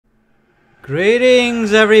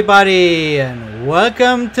Greetings everybody and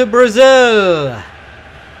welcome to Brazil.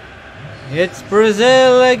 It's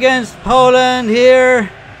Brazil against Poland here.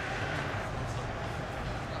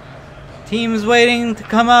 Teams waiting to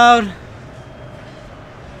come out.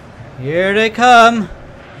 Here they come.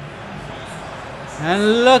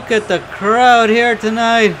 And look at the crowd here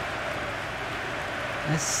tonight.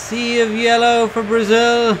 A sea of yellow for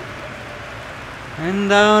Brazil. And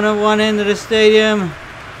down at one end of the stadium,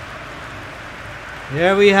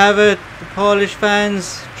 there we have it. The Polish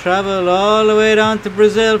fans travel all the way down to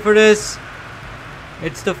Brazil for this.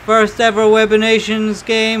 It's the first ever Web of Nations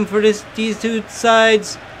game for these two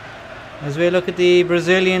sides. As we look at the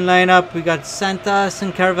Brazilian lineup, we got Santos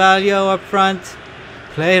and Carvalho up front,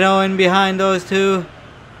 Plato in behind those two.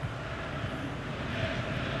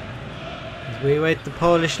 As we wait the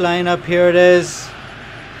Polish lineup, here it is.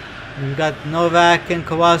 We've got Novak and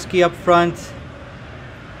Kowalski up front.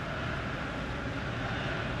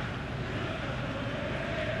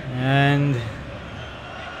 And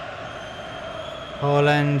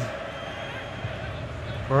Poland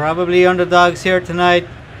probably underdogs here tonight.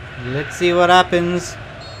 Let's see what happens.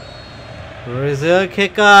 Brazil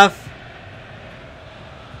kickoff.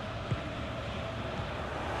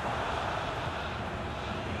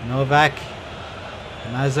 Novak,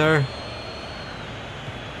 Mazur.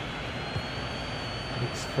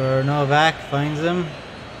 Looks for Novak, finds him.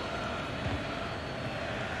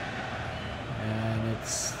 And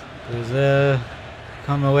it's Brazil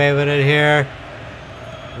come away with it here.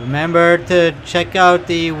 Remember to check out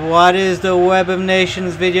the What is the Web of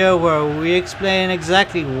Nations video, where we explain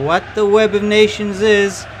exactly what the Web of Nations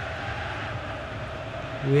is.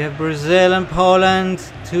 We have Brazil and Poland,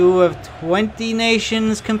 2 of 20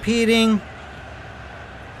 nations competing.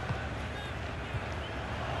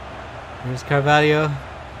 Here's Carvalho.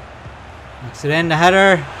 Makes it in, the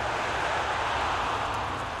header.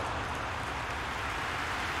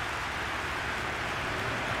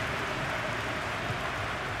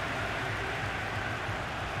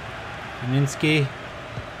 Kamiński.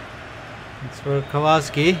 It's for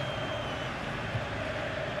Kowalski.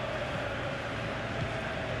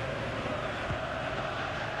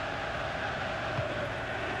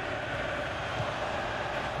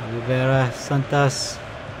 Oliveira, Santos.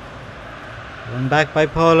 Run back by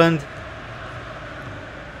Poland.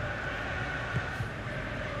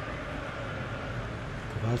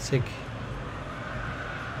 Kowalczyk.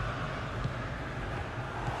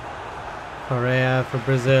 Correa for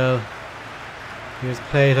Brazil. Here's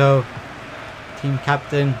Plato, team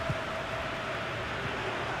captain.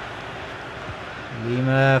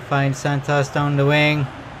 Lima finds Santos down the wing.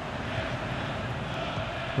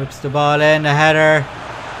 Whips the ball in, the header.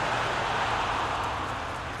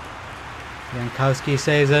 Jankowski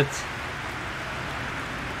saves it.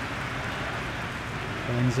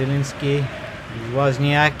 Finds Zielinski.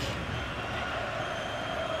 Wozniak.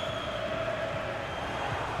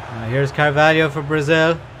 Now here's Carvalho for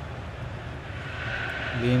Brazil.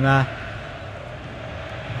 Lima.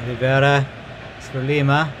 Oliveira. It's for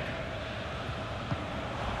Lima.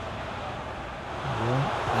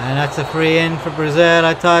 And that's a free in for Brazil.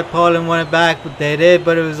 I thought Poland won it back, but they did,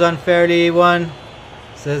 but it was unfairly won,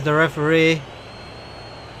 says the referee.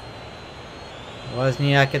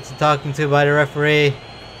 Wozniak gets a talking to by the referee.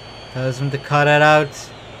 Tells him to cut it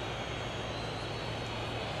out.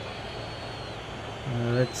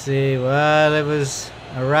 Let's see. Well, it was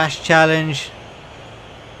a rash challenge.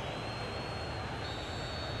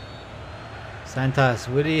 Santos,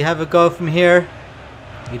 will he have a go from here?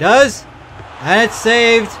 He does, and it's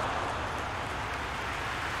saved.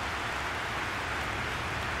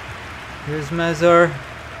 Here's Mazur,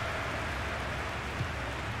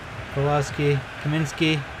 Kowalski,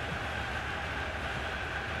 Kamiński.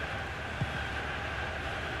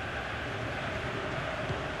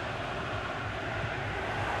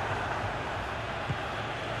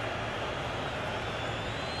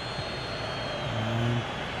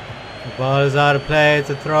 The ball is out of play.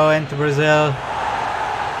 It's a throw into Brazil.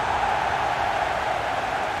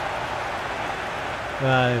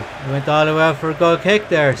 Well, he went all the way out for a goal kick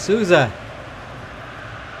there. Souza.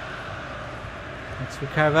 It's for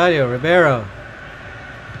Carvalho. Ribeiro.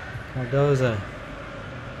 Cardoza.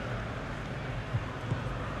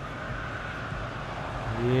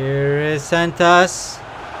 Here is Santos.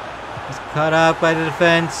 He's cut out by the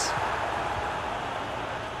defense.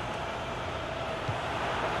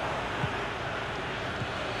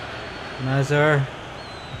 Mazur.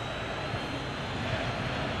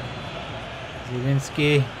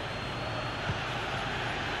 Zielinski.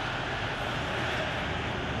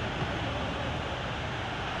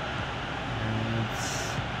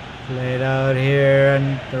 Played out here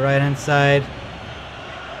on the right hand side.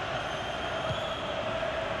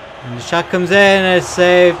 And the shot comes in and it's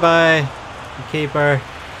saved by the keeper.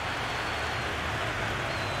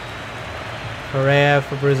 Correa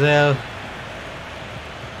for Brazil.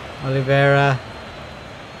 Oliveira.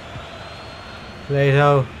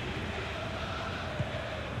 Plato.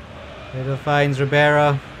 Plato finds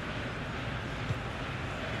Ribeiro.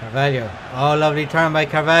 Carvalho. Oh, lovely turn by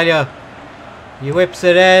Carvalho. He whips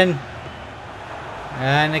it in.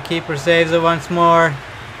 And the keeper saves it once more.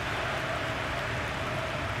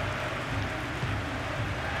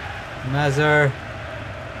 Mazur.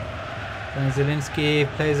 And Zielinski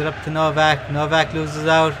plays it up to Novak. Novak loses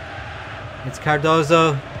out. It's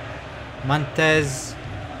Cardozo. Montes.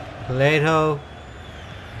 Plato.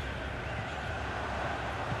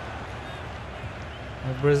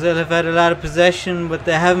 Brazil have had a lot of possession, but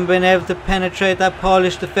they haven't been able to penetrate that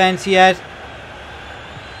Polish defence yet.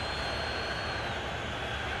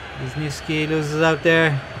 Wisniewski loses out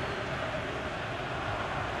there.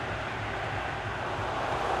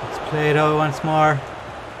 It's Plato once more,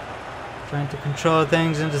 trying to control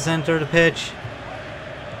things in the centre of the pitch.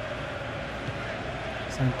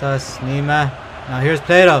 Santos, Nima. Now here's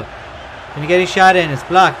Plato. Can he get his shot in? It's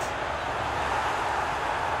blocked.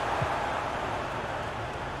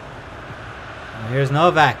 Here's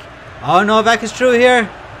Novak. Oh, Novak is through here.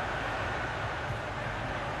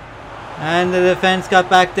 And the defense got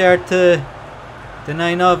back there to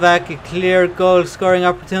deny Novak a clear goal scoring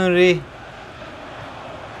opportunity.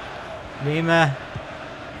 Lima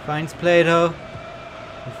finds Plato.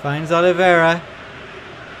 He finds Oliveira.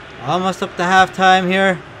 Almost up to half time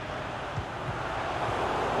here.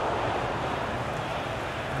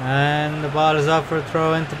 And the ball is up for a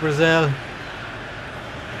throw into Brazil.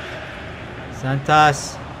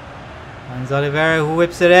 Santos finds Oliveira, who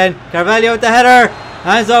whips it in. Carvalho with the header.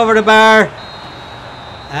 Hands over the bar.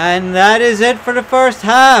 And that is it for the first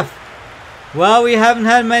half. Well, we haven't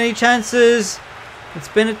had many chances. It's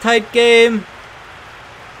been a tight game.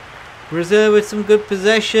 Brazil with some good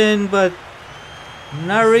possession, but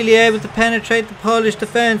not really able to penetrate the Polish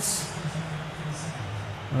defense.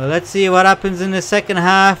 Well, let's see what happens in the second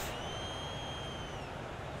half.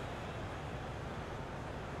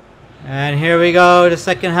 And here we go, the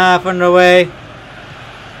second half underway.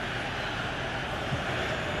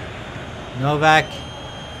 Novak.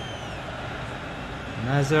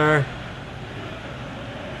 Mazur.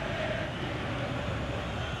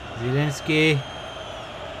 Zielinski.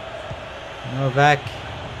 Novak.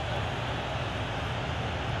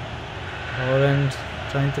 Poland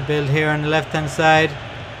trying to build here on the left hand side.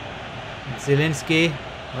 Zielinski.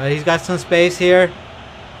 Well, he's got some space here.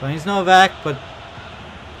 Finds Novak, but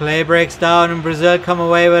play breaks down and Brazil come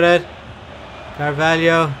away with it.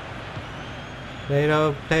 Carvalho.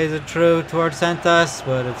 Plato plays it through towards Santos,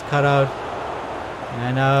 but it's cut out.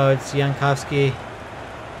 And now it's Jankowski.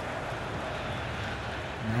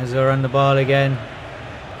 Mazur on the ball again.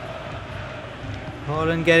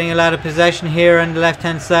 Poland getting a lot of possession here on the left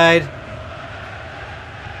hand side.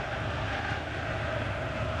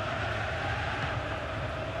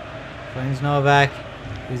 Finds Novak.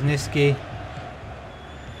 Wisniewski.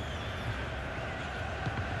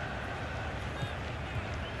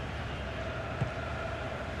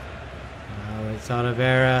 It's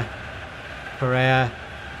Oliveira. Correa.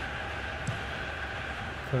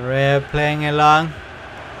 Correa playing along.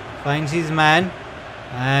 Finds his man.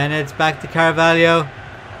 And it's back to Carvalho.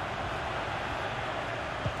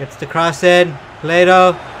 Gets the cross in.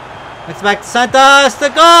 Plato. It's back to Santos. The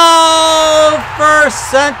goal for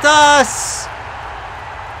Santos.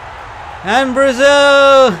 And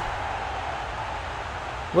Brazil.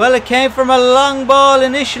 Well, it came from a long ball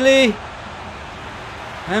initially.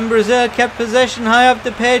 And Brazil kept possession high up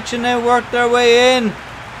the pitch and they worked their way in.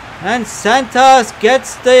 And Santos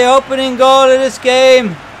gets the opening goal of this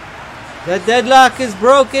game. The deadlock is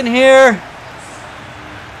broken here.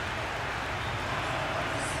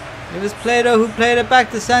 It was Plato who played it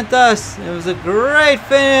back to Santos. It was a great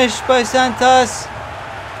finish by Santos.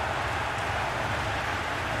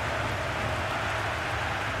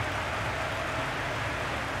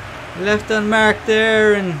 Left unmarked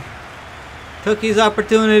there and took his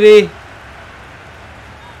opportunity.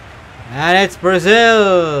 And it's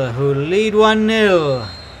Brazil who lead 1-0.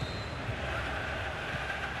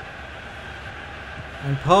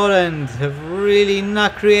 And Poland have really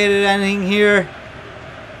not created anything here.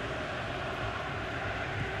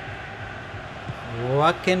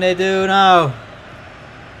 What can they do now?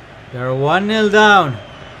 They're 1-0 down.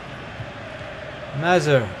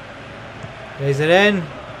 Mazur plays it in.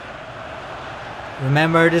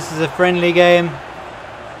 Remember, this is a friendly game.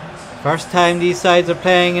 First time these sides are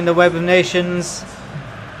playing in the Web of Nations.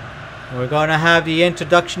 We're going to have the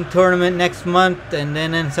introduction tournament next month, and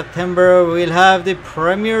then in September we'll have the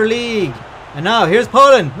Premier League. And now here's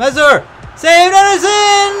Poland. Mazur saved and it's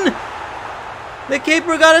in! The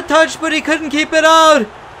keeper got a touch, but he couldn't keep it out.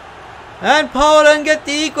 And Poland get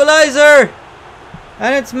the equalizer.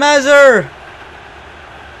 And it's Mazur,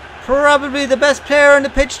 probably the best player on the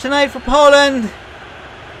pitch tonight for Poland.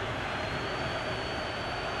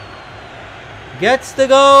 Gets the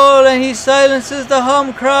goal and he silences the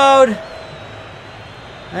home crowd.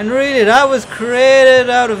 And really that was created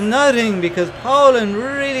out of nothing, because Poland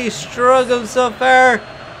really struggled so far.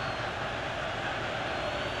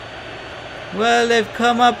 Well, they've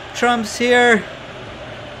come up trumps here.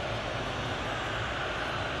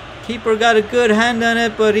 Keeper got a good hand on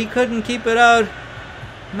it, but he couldn't keep it out.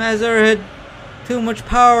 Mazur had too much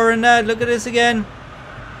power in that. Look at this again.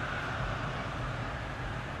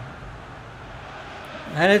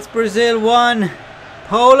 And it's Brazil 1,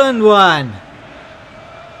 Poland 1.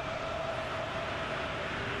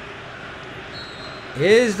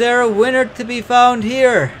 Is there a winner to be found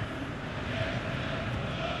here?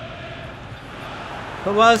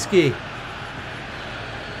 Kowalski.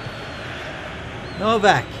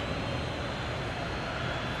 Novak.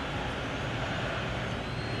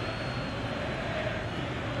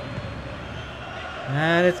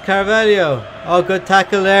 And it's Carvalho. Oh, good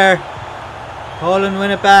tackle there. Poland win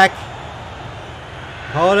it back.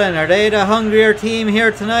 Poland, are they the hungrier team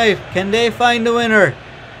here tonight? Can they find the winner?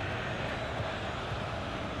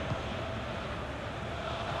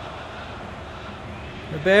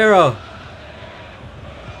 Ribeiro.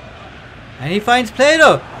 And he finds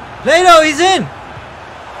Plato. Plato, he's in!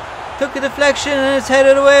 Took a deflection and it's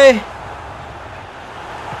headed away.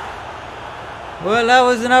 Well, that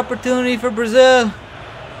was an opportunity for Brazil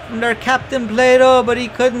from their captain Plato, but he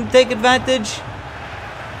couldn't take advantage.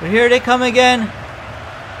 But here they come again.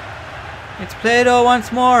 It's Plato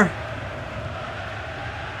once more.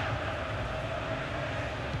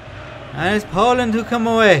 And it's Poland who come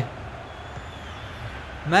away.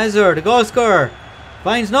 Mazur, the goal scorer,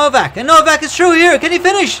 finds Novak. And Novak is through here. Can he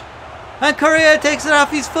finish? And Correa takes it off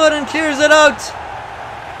his foot and clears it out.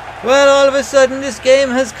 Well, all of a sudden this game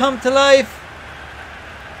has come to life.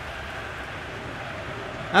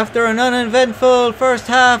 After an uneventful first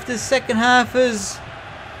half, this second half has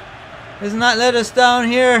not let us down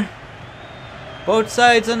here. Both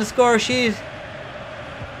sides on the score sheet.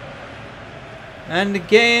 And the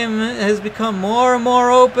game has become more and more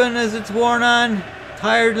open as it's worn on.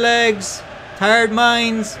 Tired legs, tired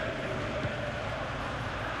minds.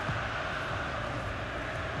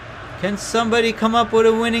 Can somebody come up with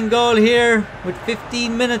a winning goal here with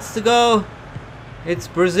 15 minutes to go? It's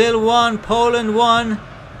Brazil 1, Poland 1.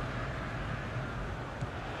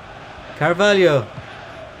 Carvalho.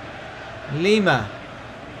 Lima.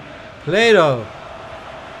 Plato.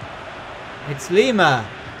 It's Lima.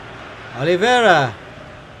 Oliveira.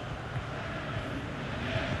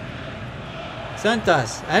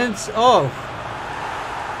 Santos. And it's off.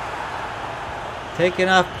 Taking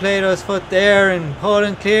off Plato's foot there, and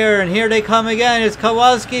Poland clear, and here they come again. It's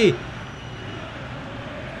Kowalski.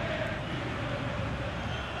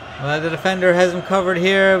 Well, the defender has him covered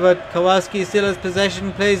here, but Kowalski still has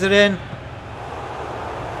possession, plays it in.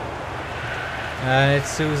 And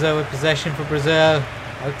it's Souza with possession for Brazil.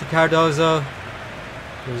 Out to Cardozo.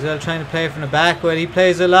 Brazil trying to play from the back, but he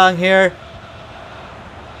plays along here.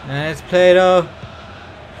 And it's Plato.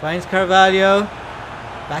 Finds Carvalho.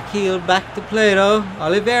 Back heel, back to Plato.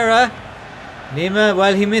 Oliveira. Lima,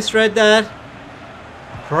 well, he misread that.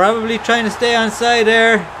 Probably trying to stay on side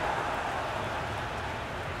there.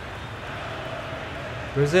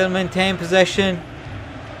 Brazil maintain possession.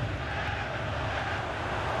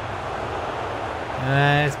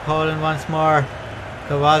 And it's Poland once more.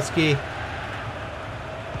 Kowalski.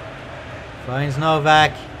 Finds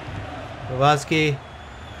Novak. Kowalski.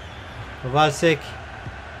 Kowalczyk.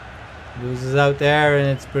 Loses out there, and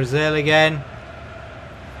it's Brazil again.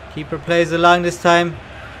 Keeper plays along this time.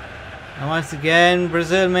 And once again,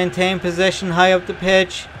 Brazil maintain possession high up the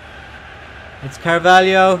pitch. It's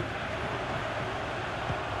Carvalho.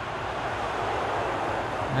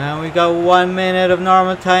 And we got 1 minute of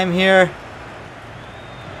normal time here.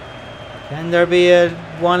 Can there be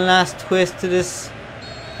one last twist to this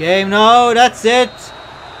game? No, that's it.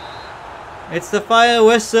 It's the final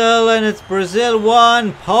whistle, and it's Brazil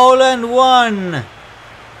 1, Poland 1.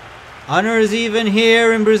 Honours even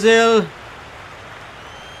here in Brazil.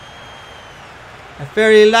 A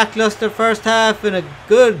fairly lackluster first half and a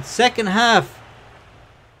good second half.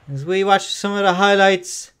 As we watch some of the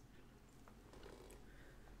highlights.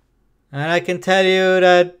 And I can tell you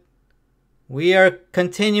that we are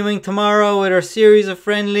continuing tomorrow with our series of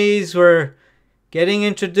friendlies. We're getting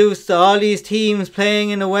introduced to all these teams playing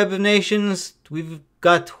in the Web of Nations. We've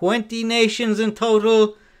got 20 nations in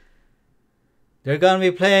total. They're going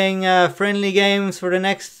to be playing friendly games for the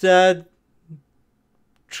next 3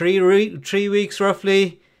 weeks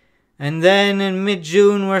roughly. And then in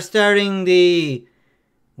mid-June we're starting the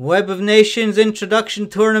Web of Nations Introduction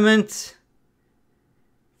Tournament,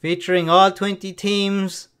 featuring all 20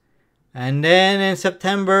 teams. And then in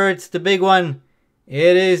September it's the big one.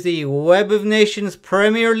 It is the Web of Nations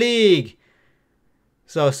Premier League.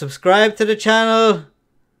 So subscribe to the channel.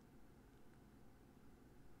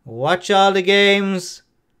 Watch all the games.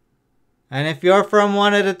 And if you're from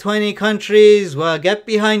one of the 20 countries, well, get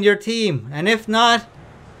behind your team. And if not,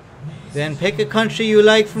 then pick a country you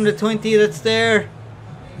like from the 20 that's there.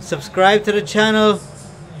 Subscribe to the channel.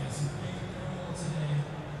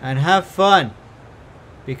 And have fun.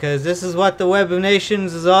 Because this is what the Web of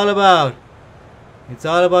Nations is all about. It's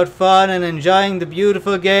all about fun and enjoying the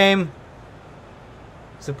beautiful game.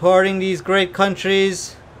 Supporting these great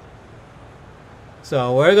countries.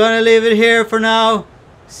 So we're going to leave it here for now.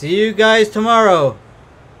 See you guys tomorrow.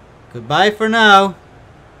 Goodbye for now.